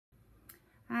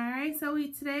right, so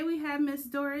today we have Miss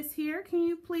Doris here. Can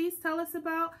you please tell us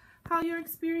about how your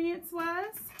experience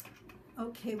was?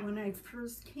 Okay, when I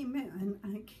first came in,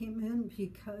 I came in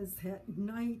because at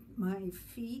night my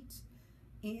feet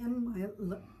and my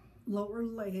lower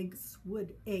legs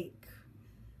would ache.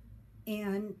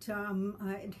 And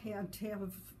I'd had to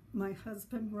have my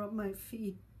husband rub my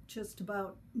feet just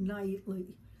about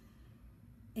nightly.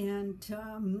 And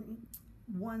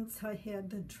once I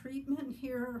had the treatment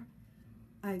here,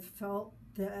 I felt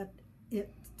that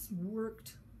it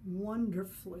worked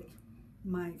wonderfully.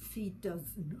 My feet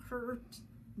doesn't hurt,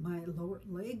 my lower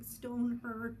legs don't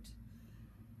hurt,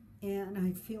 and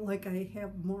I feel like I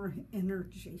have more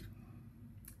energy.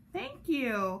 Thank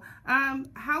you.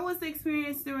 How was the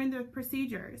experience during the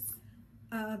procedures?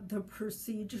 The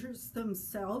procedures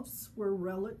themselves were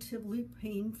relatively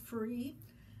pain-free.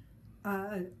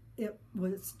 It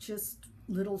was just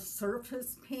little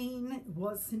surface pain. It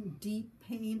wasn't deep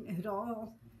pain at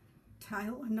all.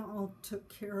 Tylenol took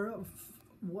care of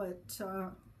what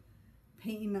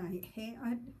pain I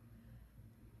had.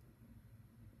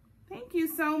 Thank you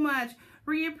so much.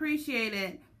 We appreciate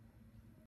it.